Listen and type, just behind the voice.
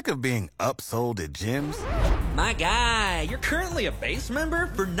of being upsold at gyms? My guy, you're currently a base member?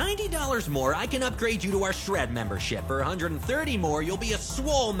 For $90 more, I can upgrade you to our Shred membership. For $130 more, you'll be a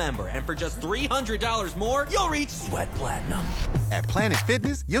Swole member. And for just $300 more, you'll reach Sweat Platinum. At Planet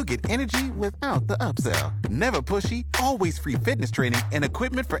Fitness, you'll get energy without the upsell. Never pushy, always free fitness training and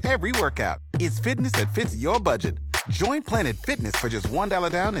equipment for every workout. It's fitness that fits your budget. Join Planet Fitness for just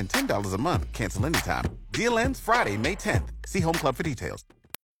 $1 down and $10 a month. Cancel anytime. Deal ends Friday, May 10th. See Home Club for details.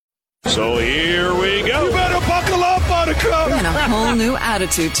 So here we go. You better buckle up, Buttercup. Bringing a whole new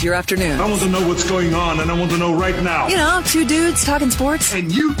attitude to your afternoon. I want to know what's going on, and I want to know right now. You know, two dudes talking sports.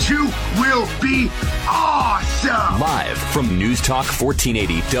 And you two will be awesome. Live from News Talk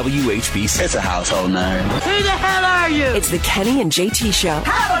 1480 WHBC. It's a household name. Who the hell are you? It's the Kenny and JT Show.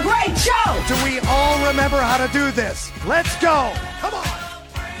 Have a great show. Do we all remember how to do this? Let's go. Come on.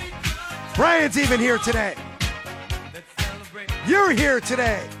 Brian's even here today. You're here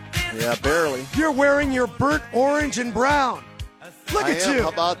today. Yeah, barely. You're wearing your burnt orange and brown. Look at you. How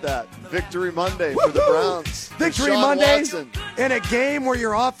about that? Victory Monday for the Browns. Victory Monday in a game where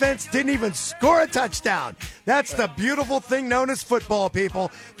your offense didn't even score a touchdown. That's the beautiful thing known as football,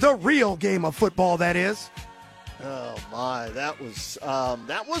 people. The real game of football, that is. Oh, my. That was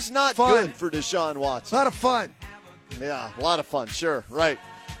not fun. Good for Deshaun Watson. A lot of fun. Yeah, a lot of fun. Sure, right.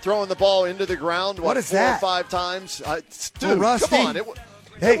 Throwing the ball into the ground, what is 4 that? or 5 times. Dude, Rusty. Come on.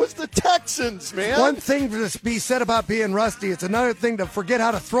 It was the Texans, man. One thing to be said about being rusty, it's another thing to forget how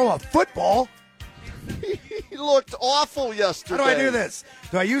to throw a football. He looked awful yesterday. How do I do this?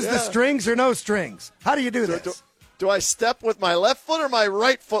 Do I use the strings or no strings? How do you do this? Do I step with my left foot or my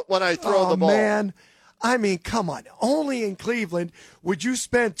right foot when I throw the ball? Oh, man. I mean, come on. Only in Cleveland would you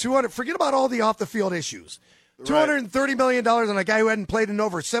spend forget about all the off-the-field issues. $230 million on a guy who hadn't played in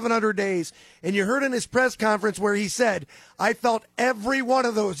over 700 days. And you heard in his press conference where he said, I felt every one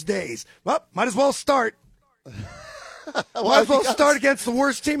of those days. Well, might as well start. Might as well start against the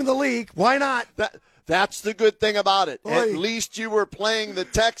worst team in the league. Why not? That's the good thing about it. Oy. At least you were playing the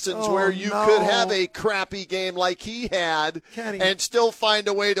Texans where you could have a crappy game like he had and still find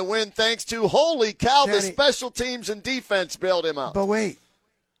a way to win thanks to, holy cow, the special teams and defense bailed him out. But wait.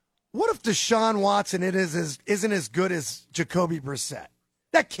 What if Deshaun Watson isn't as good as Jacoby Brissett?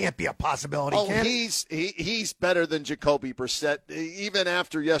 That can't be a possibility, can it? He's better than Jacoby Brissett, even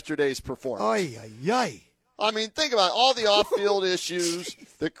after yesterday's performance. Ay, ay, ay. I mean, think about all the off-field issues,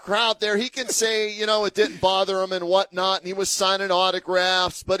 the crowd there. He can say, it didn't bother him and whatnot, and he was signing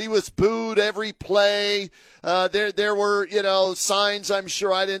autographs, but he was booed every play. There were, signs, I'm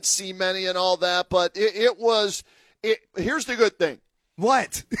sure I didn't see many and all that, but here's the good thing.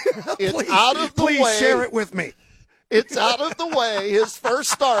 What? It's out of the way. Please share it with me. It's out of the way, his first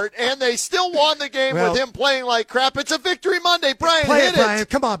start, and they still won the game with him playing like crap. It's a Victory Monday. Brian, play hit it, Brian.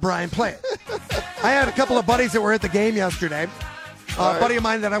 Come on, Brian, play it. I had a couple of buddies that were at the game yesterday. A buddy of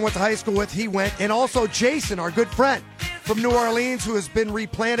mine that I went to high school with, he went. And also Jason, our good friend from New Orleans who has been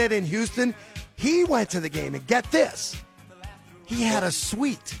replanted in Houston, he went to the game. And get this, he had a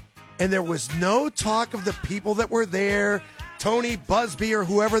suite. And there was no talk of the people that were there, Tony Busby or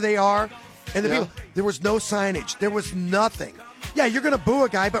whoever they are. And the people, there was no signage. There was nothing. Yeah, you're going to boo a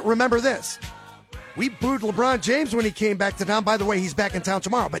guy, but remember this. We booed LeBron James when he came back to town. By the way, he's back in town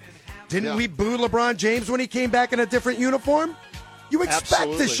tomorrow. But didn't we boo LeBron James when he came back in a different uniform? You expect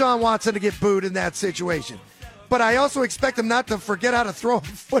Deshaun Watson to get booed in that situation. But I also expect him not to forget how to throw a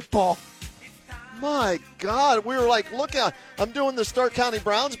football. My God, we were like, look out. I'm doing the Stark County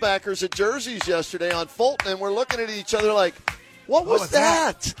Browns backers at jerseys yesterday on Fulton, and we're looking at each other like, what was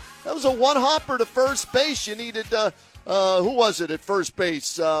that? That was a one-hopper to first base. You needed, who was it at first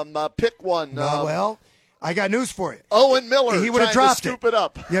base? Pick one. Well, I got news for you. Owen Miller. He would have dropped scoop it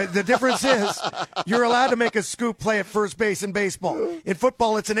up. Yeah, the difference is you're allowed to make a scoop play at first base in baseball. In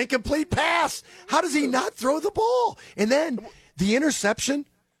football, it's an incomplete pass. How does he not throw the ball? And then the interception.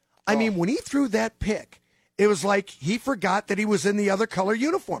 I mean, when he threw that pick, it was like he forgot that he was in the other color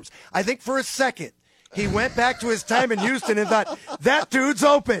uniforms. I think for a second, he went back to his time in Houston and thought, that dude's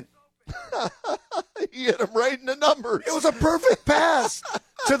open. He hit him right in the numbers. It was a perfect pass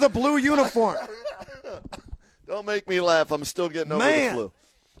to the blue uniform. Don't make me laugh. I'm still getting over the flu.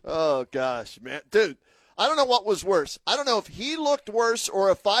 Oh, gosh, man. Dude, I don't know what was worse. I don't know if he looked worse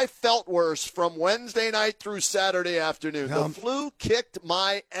or if I felt worse from Wednesday night through Saturday afternoon. The flu kicked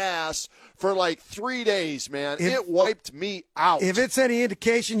my ass for like 3 days, man. It wiped me out. If it's any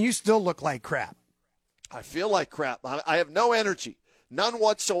indication, you still look like crap. I feel like crap. I have no energy, none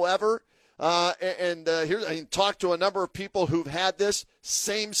whatsoever. Here I talked to a number of people who've had this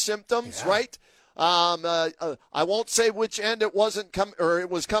same symptoms, right? I won't say which end it wasn't it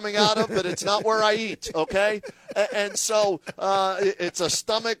was coming out of, but it's not where I eat, okay? And so it's a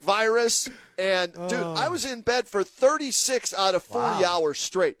stomach virus. And, dude, I was in bed for 36 out of 40 hours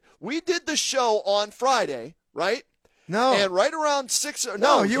straight. We did the show on Friday, right? No. And right around 6 –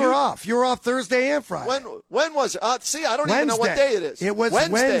 No, you were off. You were off Thursday and Friday. When was it? See, I don't even know what day it is. It was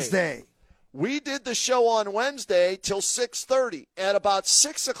Wednesday. We did the show on Wednesday till 6:30. At about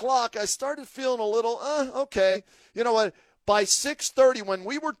 6 o'clock, I started feeling a little, okay. You know what? By 6:30, when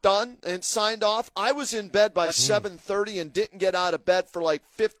we were done and signed off, I was in bed by 7:30 and didn't get out of bed for like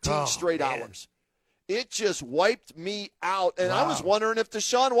 15 straight hours. It just wiped me out. And I was wondering if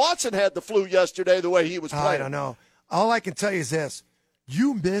Deshaun Watson had the flu yesterday the way he was playing. I don't know. All I can tell you is this.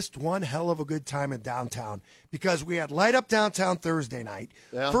 You missed one hell of a good time in downtown because we had Light Up Downtown Thursday night.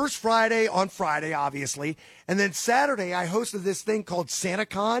 Yeah. First Friday on Friday, obviously. And then Saturday, I hosted this thing called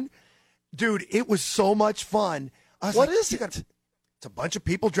SantaCon. Dude, it was so much fun. What is it? It's a bunch of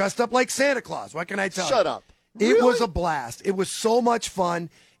people dressed up like Santa Claus. What can I tell you? Shut up. It Really? was a blast. It was so much fun.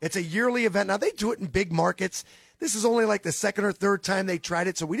 It's a yearly event. Now, they do it in big markets. This is only like the second or third time they tried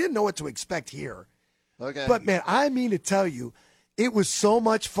it, so we didn't know what to expect here. Okay. But, man, I mean to tell you, it was so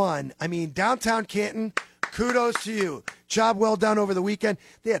much fun. I mean, downtown Canton, kudos to you. Job well done over the weekend.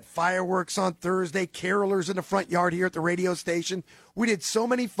 They had fireworks on Thursday, carolers in the front yard here at the radio station. We did so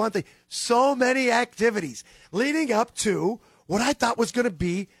many fun things, so many activities leading up to what I thought was going to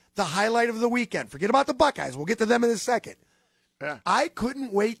be the highlight of the weekend. Forget about the Buckeyes. We'll get to them in a second. Yeah. I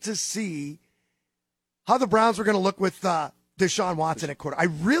couldn't wait to see how the Browns were going to look with Deshaun Watson at quarter. I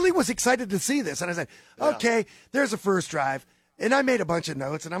really was excited to see this. And I said, okay, there's a first drive. And I made a bunch of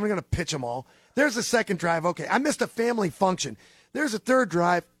notes, and I'm going to pitch them all. There's a second drive. Okay, I missed a family function. There's a third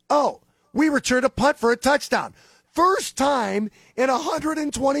drive. Oh, we returned a punt for a touchdown. First time in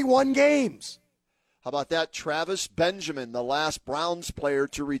 121 games. How about that? Travis Benjamin, the last Browns player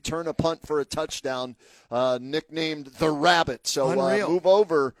to return a punt for a touchdown, nicknamed the Rabbit. So move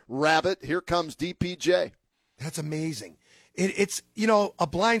over, Rabbit. Here comes DPJ. That's amazing. It's, you know, a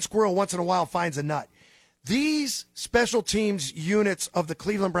blind squirrel once in a while finds a nut. These special teams units of the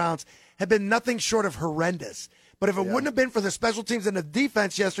Cleveland Browns have been nothing short of horrendous. But if it wouldn't have been for the special teams and the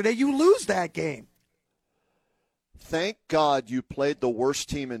defense yesterday, you lose that game. Thank God you played the worst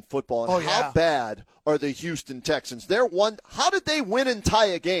team in football. And how bad are the Houston Texans? How did they win and tie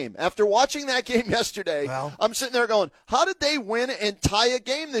a game? After watching that game yesterday, I'm sitting there going, how did they win and tie a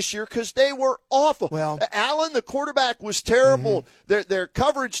game this year? Because they were awful. Allen, the quarterback, was terrible. Their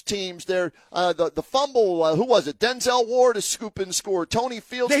coverage teams, the fumble, who was it? Denzel Ward is scoop and score. Tony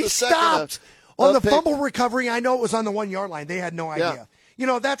Fields they the stopped. second. On the fumble recovery, I know it was on the 1 yard line. They had no idea. Yeah. You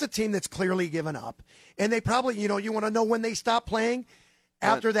know, that's a team that's clearly given up. And they probably, you know, you want to know when they stopped playing?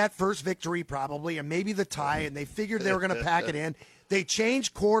 After that first victory, probably, and maybe the tie, and they figured they were going to pack it in. They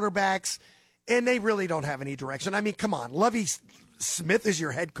changed quarterbacks, and they really don't have any direction. I mean, come on. Lovie Smith is your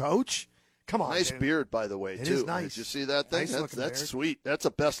head coach? Come on. Nice beard, by the way, it too. Is nice. Did you see that thing? Nice that's sweet. That's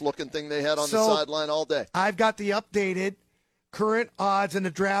the best-looking thing they had on the sideline all day. I've got the updated current odds in the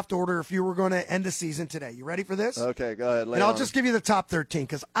draft order if you were going to end the season today. You ready for this? Okay, go ahead. And I'll just give you the top 13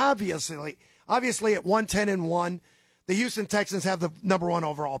 because obviously at 110-1, the Houston Texans have the number 1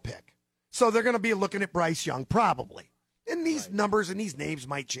 overall pick. So they're going to be looking at Bryce Young probably. And these numbers and these names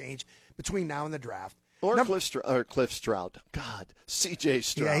might change between now and the draft. Or Cliff Stroud. God, C.J.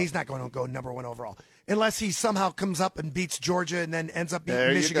 Stroud. Yeah, he's not going to go number 1 overall unless he somehow comes up and beats Georgia and then ends up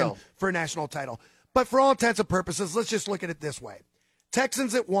beating Michigan for a national title. But for all intents and purposes, let's just look at it this way.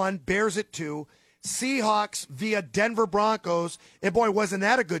 Texans at 1, Bears at 2, Seahawks via Denver Broncos, and boy, wasn't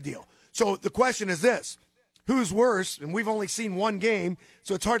that a good deal. So the question is this, who's worse? And we've only seen one game,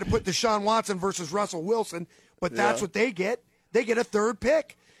 so it's hard to put Deshaun Watson versus Russell Wilson, but that's what they get. They get a third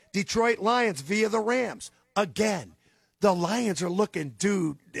pick. Detroit Lions via the Rams. Again, the Lions are looking,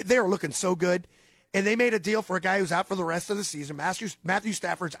 they're looking so good. And they made a deal for a guy who's out for the rest of the season. Matthew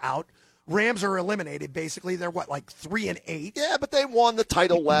Stafford's out. Rams are eliminated, basically. They're, 3-8? Yeah, but they won the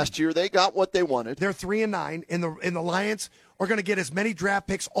title last year. They got what they wanted. They're 3-9, and the Lions are going to get as many draft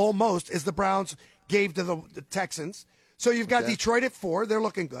picks almost as the Browns gave to the Texans. So you've got Detroit at 4. They're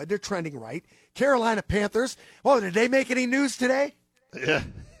looking good. They're trending right. Carolina Panthers. Oh, did they make any news today? Yeah.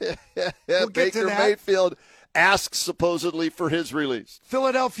 We'll get to that. Baker Mayfield asks supposedly for his release.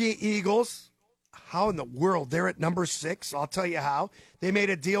 Philadelphia Eagles. How in the world? They're at number 6. I'll tell you how. They made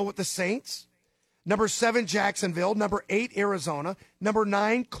a deal with the Saints. Number 7, Jacksonville. Number 8, Arizona. Number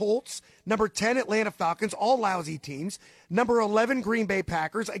 9, Colts. Number 10, Atlanta Falcons. All lousy teams. Number 11, Green Bay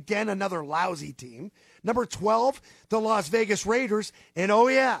Packers. Again, another lousy team. Number 12, the Las Vegas Raiders. And, oh,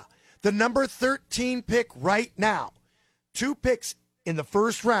 yeah, the number 13 pick right now. 2 picks in the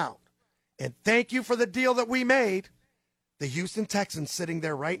first round. And thank you for the deal that we made. The Houston Texans sitting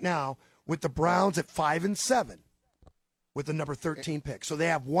there right now with the Browns at 5-7 with the number 13 pick. So they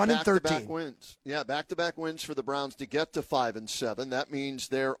have 1-13. Back-to-back wins. Yeah, back-to-back wins for the Browns to get to 5-7. That means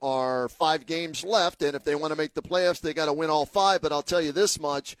there are 5 games left, and if they want to make the playoffs, they got to win all 5. But I'll tell you this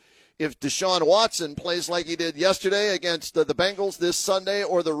much. If Deshaun Watson plays like he did yesterday against the Bengals this Sunday,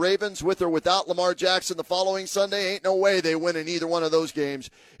 or the Ravens with or without Lamar Jackson the following Sunday, ain't no way they win in either one of those games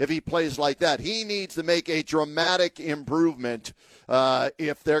if he plays like that. He needs to make a dramatic improvement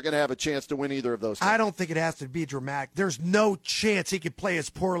if they're going to have a chance to win either of those games. I don't think it has to be dramatic. There's no chance he could play as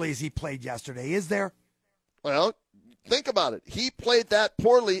poorly as he played yesterday, is there? Well, think about it. He played that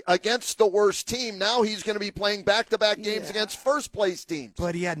poorly against the worst team. Now he's going to be playing back-to-back games against first-place teams.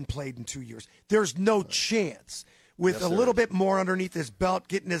 But he hadn't played in 2 years. There's no chance with a little bit more underneath his belt,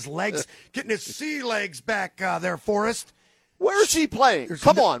 getting his legs, getting his sea legs back there, Forrest. Where is he playing?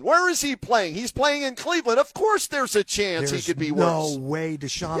 Come on. Where is he playing? He's playing in Cleveland. Of course there's a chance he could be worse. No way,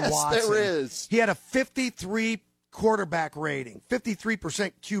 Deshaun Watson. Yes, there is. He had a 53 quarterback rating,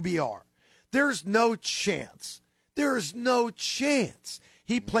 53% QBR. There's no chance. There's no chance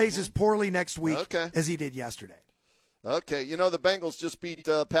he plays as poorly next week as he did yesterday. Okay. You know, the Bengals just beat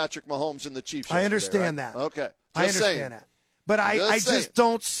Patrick Mahomes and the Chiefs yesterday, I understand right? that. Okay. I understand that. But I just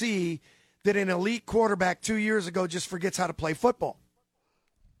don't see that an elite quarterback 2 years ago just forgets how to play football.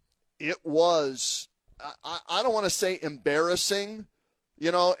 It was, I don't want to say embarrassing,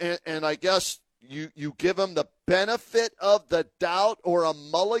 you know, and I guess you give him the benefit of the doubt or a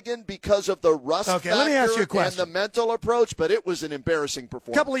mulligan because of the rust factor let me ask you a question. and the mental approach, but it was an embarrassing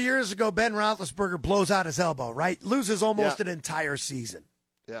performance. A couple of years ago, Ben Roethlisberger blows out his elbow, right? Loses almost an entire season.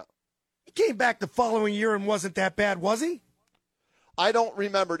 Yeah. He came back the following year and wasn't that bad, was he? I don't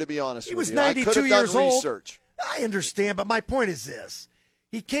remember, to be honest with you. He was 92 years old. Research. I understand, but my point is this.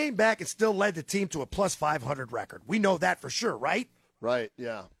 He came back and still led the team to a plus 500 record. We know that for sure, right? Right,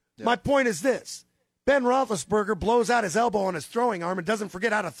 yeah. My point is this. Ben Roethlisberger blows out his elbow on his throwing arm and doesn't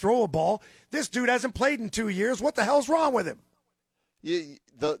forget how to throw a ball. This dude hasn't played in 2 years. What the hell's wrong with him?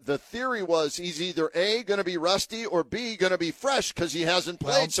 The theory was he's either A, going to be rusty, or B, going to be fresh because he hasn't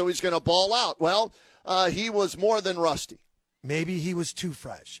played, so he's going to ball out. Well, he was more than rusty. Maybe he was too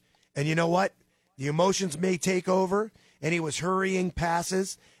fresh. And you know what? The emotions may take over, and he was hurrying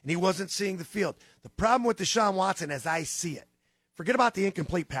passes, and he wasn't seeing the field. The problem with Deshaun Watson, as I see it, forget about the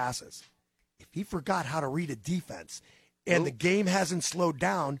incomplete passes. If he forgot how to read a defense and the game hasn't slowed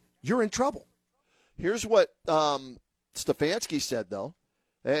down, you're in trouble. Here's what Stefanski said, though.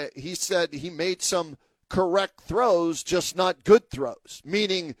 He said he made some correct throws, just not good throws,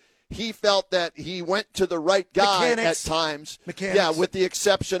 meaning he felt that he went to the right guy at times. Yeah, with the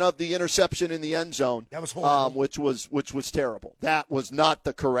exception of the interception in the end zone. That was horrible. Which was terrible. That was not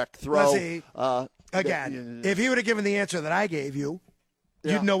the correct throw. Again, if he would have given the answer that I gave you,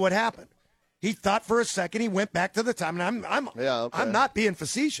 you'd know what happened. He thought for a second. He went back to the time, and I'm not being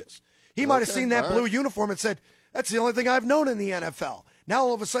facetious. He might have seen that blue uniform and said, "That's the only thing I've known in the NFL." Now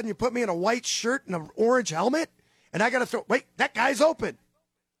all of a sudden you put me in a white shirt and an orange helmet, and I got to throw. Wait, that guy's open.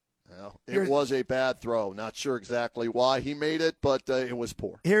 Well, it was a bad throw. Not sure exactly why he made it, but it was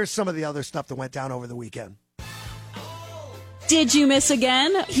poor. Here's some of the other stuff that went down over the weekend. Did you miss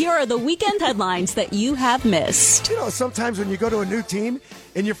again? Here are the weekend headlines that you have missed. You know, sometimes when you go to a new team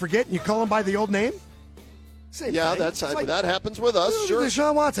and you forget and you call them by the old name. Same thing. That happens with us. Sure.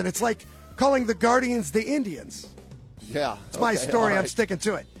 Deshaun Watson. It's like calling the Guardians the Indians. Yeah. It's my story. Right. I'm sticking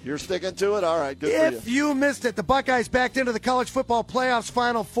to it. You're sticking to it? All right. Good for you. If you missed it, the Buckeyes backed into the college football playoffs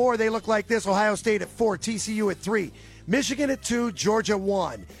Final Four. They look like this. Ohio State at 4, TCU at 3, Michigan at 2, Georgia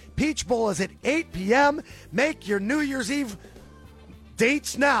 1. Peach Bowl is at 8 p.m. Make your New Year's Eve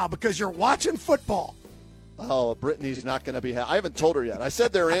dates now because you're watching football. Oh, Brittany's not going to be happy. I haven't told her yet. I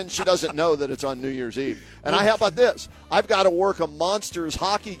said they're in. She doesn't know that it's on New Year's Eve. And how about this? I've got to work a Monsters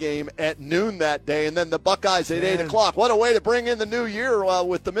hockey game at noon that day, and then the Buckeyes at 8 o'clock. What a way to bring in the new year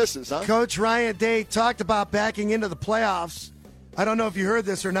with the missus, huh? Coach Ryan Day talked about backing into the playoffs. I don't know if you heard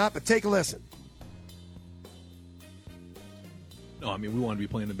this or not, but take a listen. No, I mean, we wanted to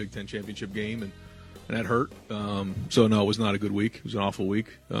be playing the Big Ten championship game, and that hurt. So, no, it was not a good week. It was an awful week.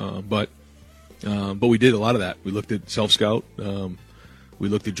 But we did a lot of that. We looked at self-scout. We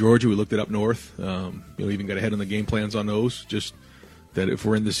looked at Georgia. We looked at up north. Even got ahead on the game plans on those. Just that if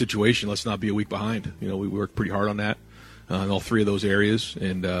we're in this situation, let's not be a week behind. We worked pretty hard on that in all three of those areas.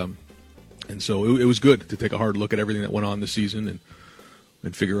 And so it was good to take a hard look at everything that went on this season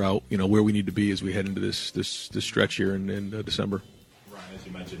and figure out, where we need to be as we head into this stretch here in December. As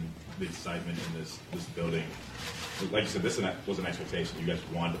you mentioned, the excitement in this building. Like you said, this was an expectation. You guys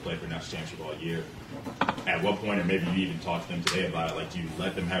wanted to play for national championship all year. At what point, or maybe you even talked to them today about it, like, do you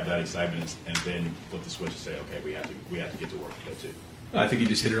let them have that excitement and then flip the switch and say, okay, we have to get to work today too? I think you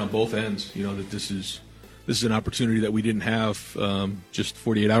just hit it on both ends. You know, that this is an opportunity that we didn't have just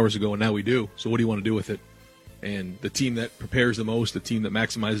 48 hours ago, and now we do. So what do you want to do with it? And the team that prepares the most, the team that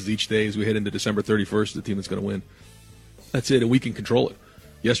maximizes each day as we head into December 31st, is the team that's going to win. That's it, and we can control it.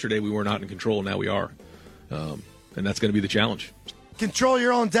 Yesterday we were not in control, now we are. And that's going to be the challenge. Control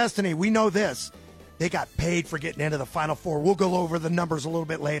your own destiny. We know this. They got paid for getting into the Final Four. We'll go over the numbers a little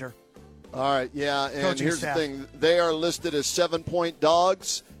bit later. All right, yeah, and Coaching here's staff. the thing. They are listed as 7-point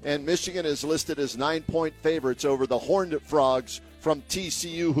dogs, and Michigan is listed as 9-point favorites over the Horned Frogs from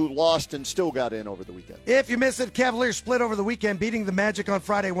TCU, who lost and still got in over the weekend. If you missed it, Cavaliers split over the weekend, beating the Magic on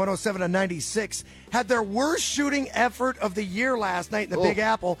Friday 107-96. Had their worst shooting effort of the year last night in the Big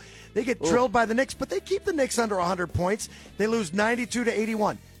Apple. They get drilled by the Knicks, but they keep the Knicks under 100 points. They lose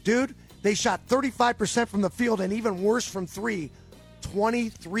 92-81. Dude, they shot 35% from the field, and even worse from three,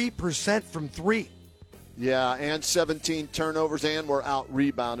 23% from three. Yeah, and 17 turnovers, and were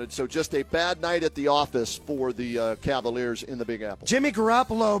out-rebounded. So just a bad night at the office for the Cavaliers in the Big Apple. Jimmy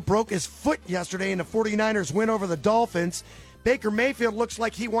Garoppolo broke his foot yesterday in the 49ers win over the Dolphins. Baker Mayfield looks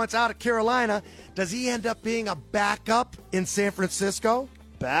like he wants out of Carolina. Does he end up being a backup in San Francisco?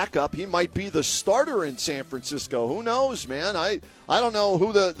 Backup? He might be the starter in San Francisco. Who knows, man? I don't know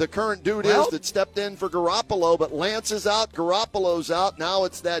who the current dude is that stepped in for Garoppolo, but Lance is out, Garoppolo's out. Now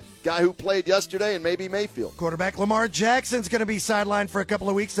it's that guy who played yesterday and maybe Mayfield. Quarterback Lamar Jackson's going to be sidelined for a couple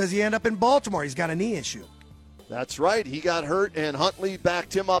of weeks. Does he end up in Baltimore? He's got a knee issue. That's right. He got hurt, and Huntley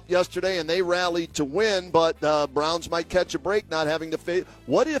backed him up yesterday, and they rallied to win. But Browns might catch a break, not having to face.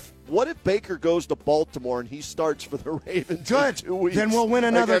 What if Baker goes to Baltimore and he starts for the Ravens? Good. In 2 weeks Then we'll win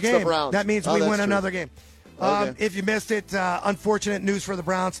another against game. The Browns? That means we win another game. Okay. If you missed it, unfortunate news for the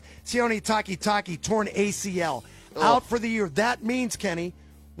Browns. Sione Takitaki, torn ACL, out for the year. That means, Kenny,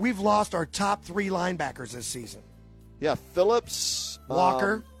 we've lost our top 3 linebackers this season. Yeah, Phillips,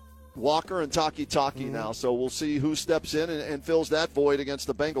 Walker and Takitaki now. So we'll see who steps in and fills that void against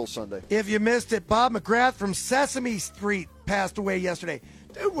the Bengals Sunday. If you missed it, Bob McGrath from Sesame Street passed away yesterday.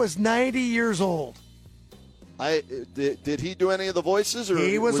 Dude was 90 years old. Did he do any of the voices? Or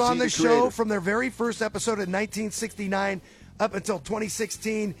he was on the show creator? from their very first episode in 1969 up until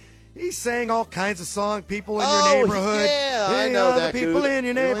 2016. He sang all kinds of songs, people in your neighborhood. Yeah, I know that. The people in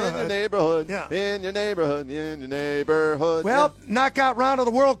your neighborhood. In your neighborhood. Yeah. In your neighborhood. In your neighborhood. Well, knockout round of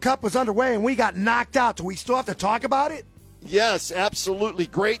the World Cup was underway, and we got knocked out. Do we still have to talk about it? Yes, absolutely.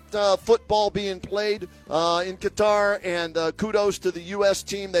 Great football being played in Qatar, and kudos to the U.S.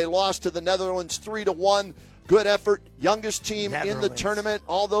 team. They lost to the Netherlands 3-1. Good effort. Youngest team in the tournament.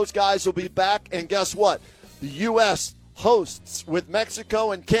 All those guys will be back, and guess what? The U.S. hosts with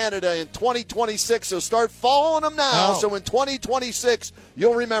Mexico and Canada in 2026, so start following them now. So in 2026,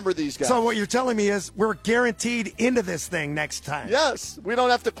 you'll remember these guys. So what you're telling me is we're guaranteed into this thing next time. Yes, we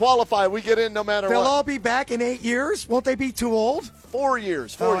don't have to qualify. We get in no matter They'll what. all be back in 8 years? Won't they be too old? 4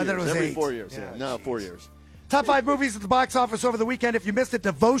 years. I thought it was Every 8. 4 years. Yeah. No, 4 years. Top 5 movies at the box office over the weekend. If you missed it,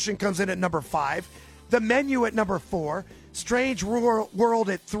 Devotion comes in at number 5. The Menu at number 4. Strange World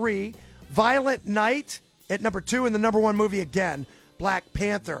at 3. Violent Night at number 2, and the number 1 movie again, Black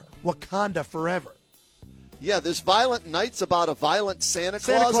Panther, Wakanda Forever. Yeah, this Violent Night's about a violent Santa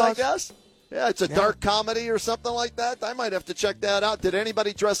Claus, I guess. Yeah, it's a dark comedy or something like that. I might have to check that out. Did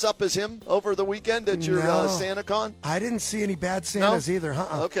anybody dress up as him over the weekend at your SantaCon? I didn't see any bad Santas either.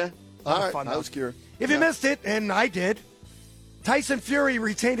 Okay. All right. I was curious. If you missed it, and I did, Tyson Fury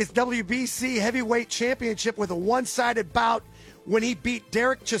retained his WBC heavyweight championship with a one-sided bout when he beat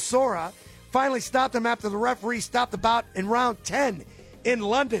Derek Chisora. Finally stopped him after the referee stopped the bout in round 10 in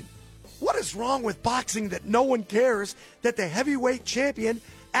London. What is wrong with boxing that no one cares that the heavyweight champion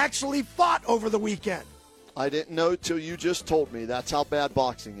actually fought over the weekend? I didn't know till you just told me. That's how bad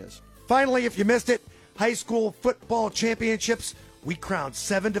boxing is. Finally, if you missed it, high school football championships. We crowned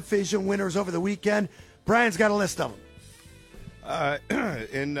 7 division winners over the weekend. Brian's got a list of them.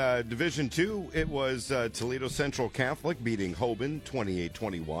 In Division 2, it was Toledo Central Catholic beating Hoban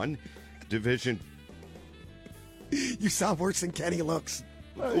 28-21. Division. You sound worse than Kenny looks.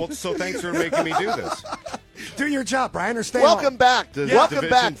 Well, so thanks for making me do this. Do your job, Brian, or stay Welcome home. back. Welcome Division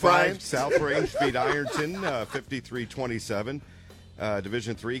back, 5, Brian. South Range beat Ironton 53-27.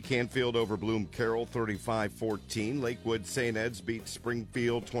 Division 3, Canfield over Bloom Carroll 35-14. Lakewood St. Ed's beat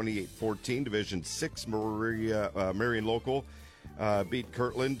Springfield 28-14. Division 6, Marion Local beat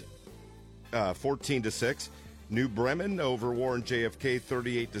Kirtland 14-6. New Bremen over Warren JFK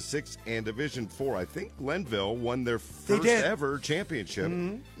 38-6, and Division 4. I think Glenville won their first ever championship.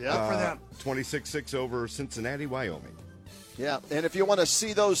 Mm-hmm. Yeah, for them. 26-6 over Cincinnati, Wyoming. Yeah, and if you want to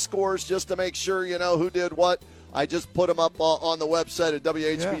see those scores just to make sure you know who did what, I just put them up on the website at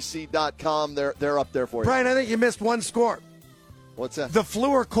WHBC.com. They're up there for you. Brian, I think you missed one score. What's that? The flu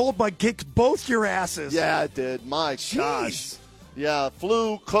or cold bug kicked both your asses. Yeah, it did. My gosh. Yeah,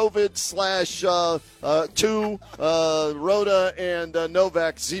 flu, COVID / 2, Rhoda, and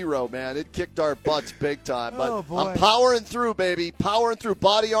Novak 0, man. It kicked our butts big time. But I'm powering through, baby. Powering through,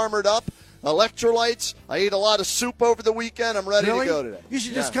 body armored up. Electrolytes. I ate a lot of soup over the weekend. I'm ready to go today. You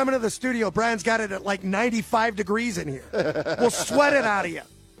should just come into the studio. Brian's got it at like 95 degrees in here. We'll sweat it out of you.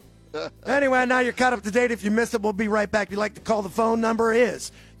 Anyway, now you're caught up to date. If you missed it, we'll be right back. If you'd like to call, the phone number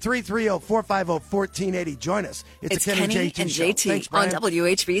is 330-450-1480. Join us. It's the Kenny and JT Show. Thanks, on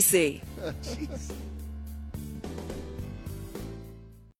WHBC. Jeez.